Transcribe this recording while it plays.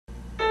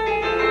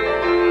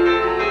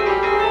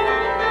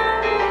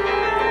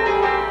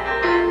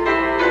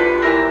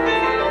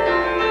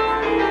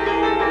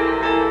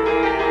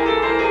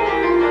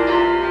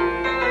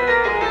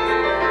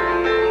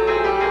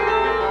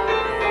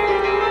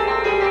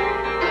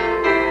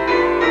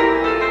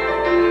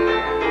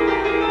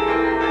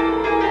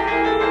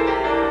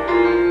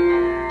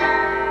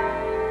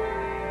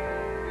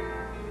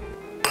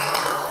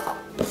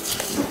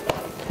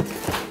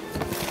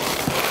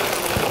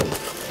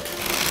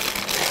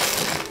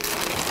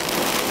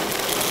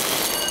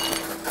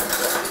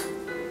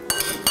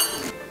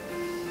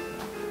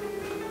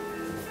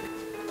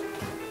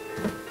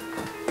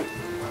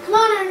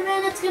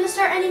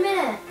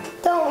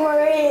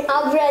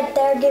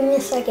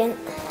a second.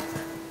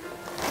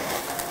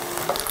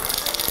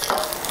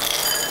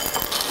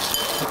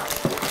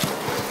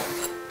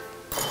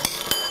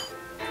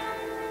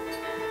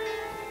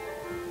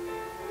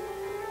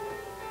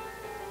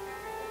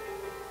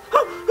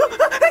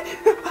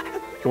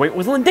 You ain't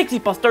whistling Dixie,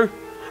 Buster.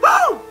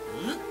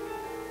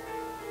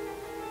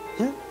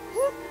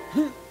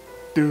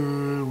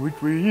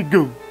 Which way you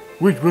go?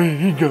 Which way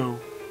you go?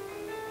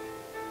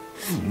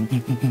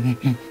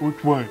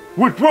 Which way?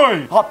 Which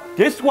way? Up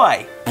this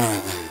way.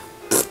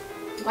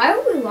 Why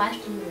are we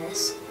watching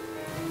this?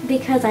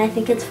 Because I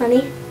think it's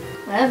funny.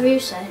 Whatever you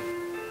say.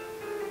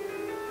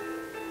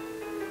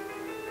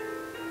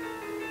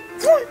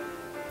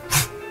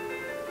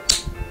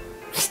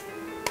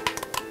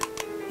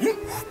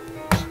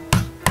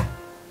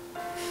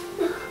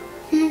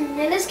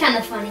 It is kind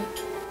of funny.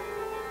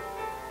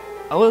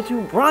 A little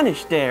too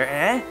brownish there,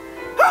 eh?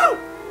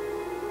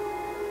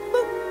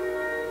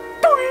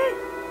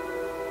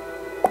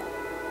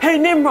 Hey,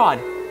 Nimrod,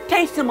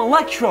 taste some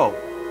electro.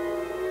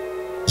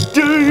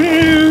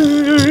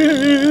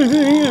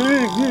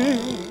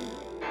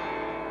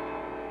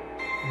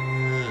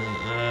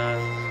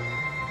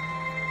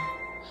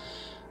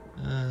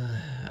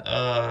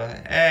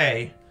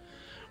 Hey,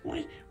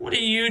 what are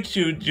you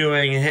two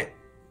doing?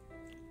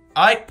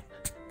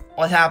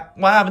 What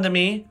happened to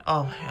me?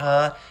 Oh,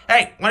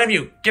 hey, one of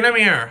you, get over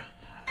here.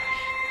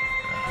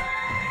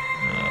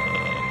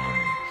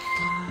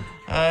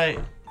 Hey,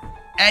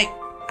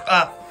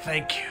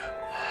 thank you.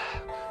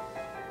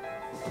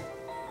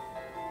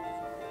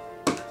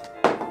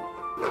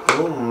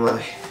 Oh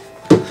my.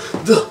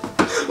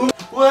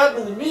 What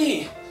happened to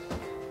me?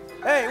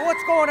 Hey,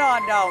 what's going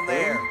on down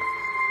there?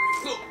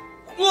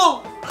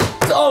 Whoa!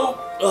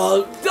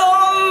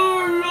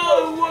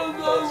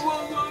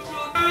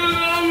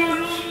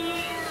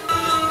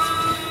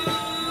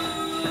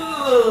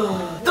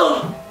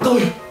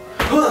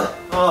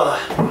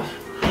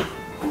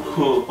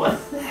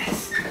 What's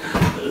this?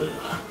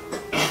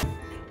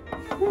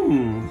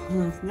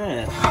 What's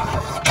this?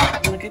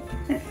 Look at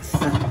this.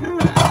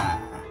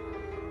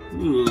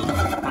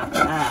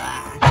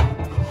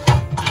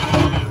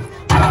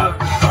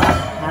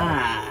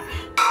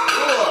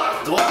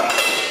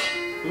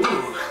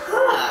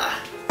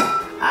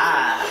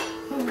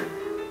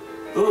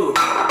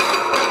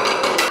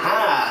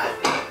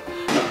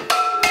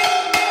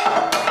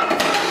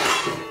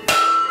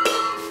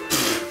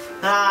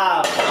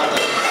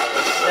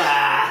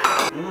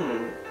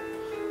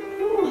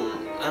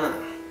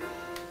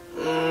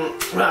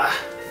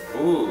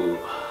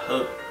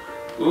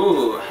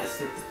 Ooh, I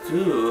said the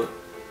two.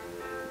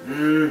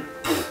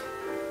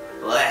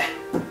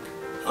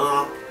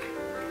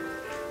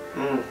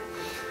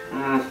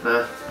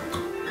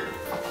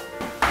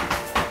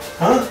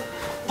 Huh?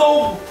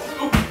 Oh!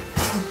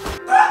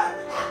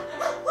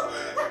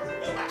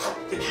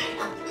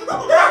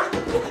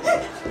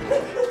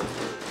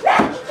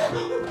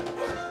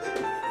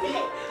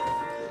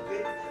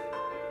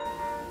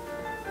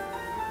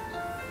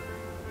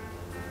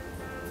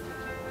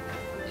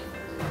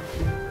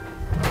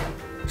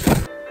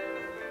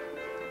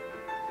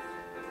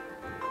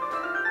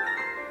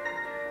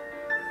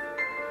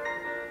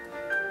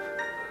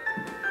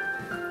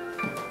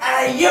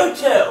 Hey, you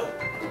two!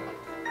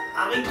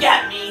 Come and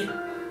get me!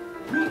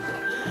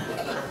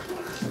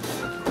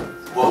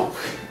 Whoa!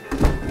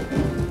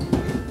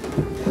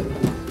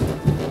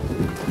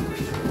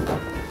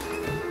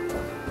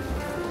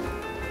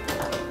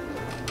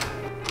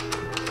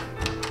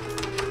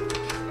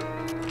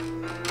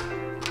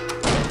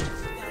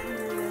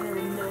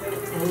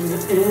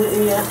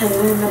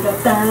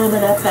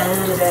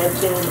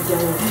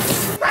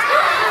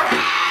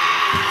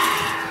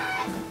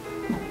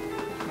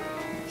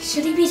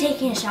 Should he be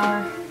taking a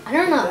shower? I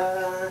don't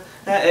know.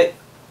 Hey.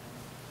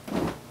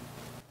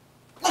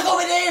 Look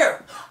over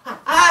there!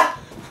 Ah!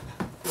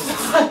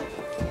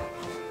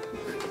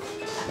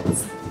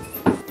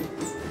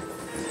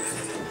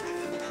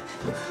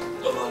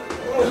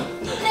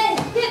 Hey,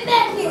 get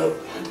back here!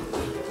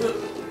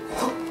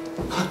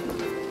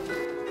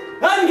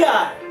 One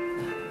guy!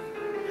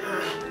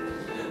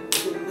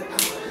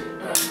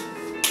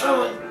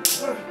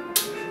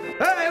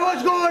 Hey,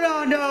 what's going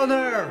on down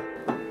there?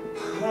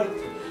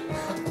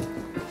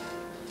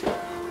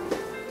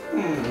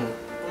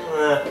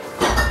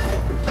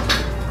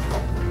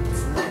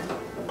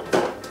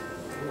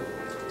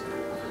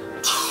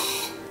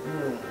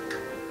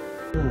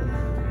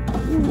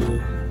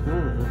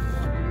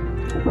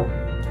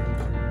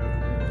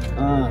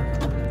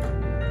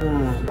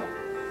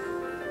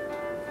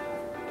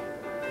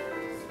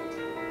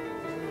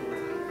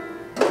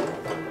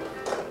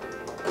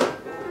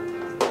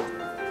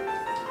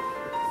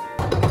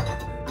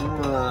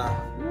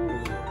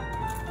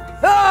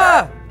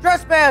 Ah!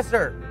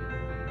 Trespasser!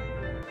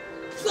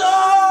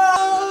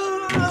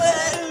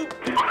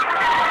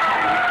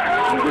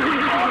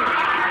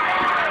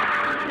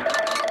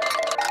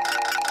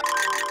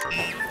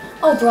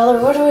 Oh, brother,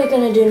 what are we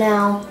gonna do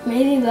now?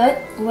 Maybe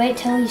wait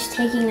till he's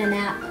taking a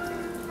nap.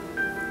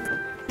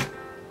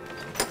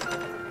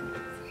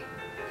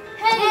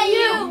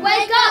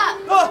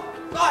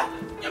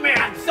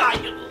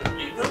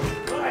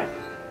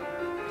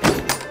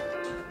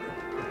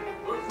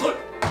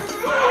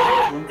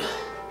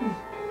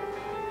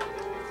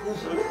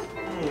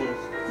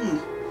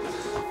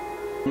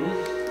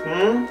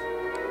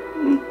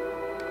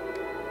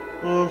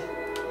 You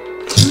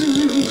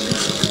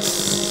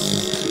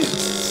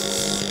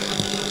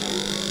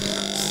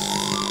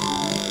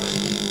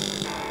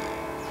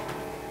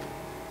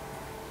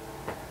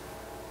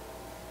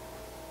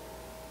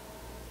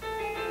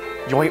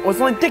ain't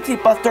whistling Dixie,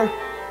 Buster.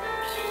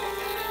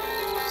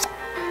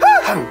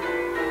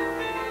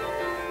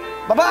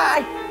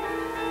 Bye-bye.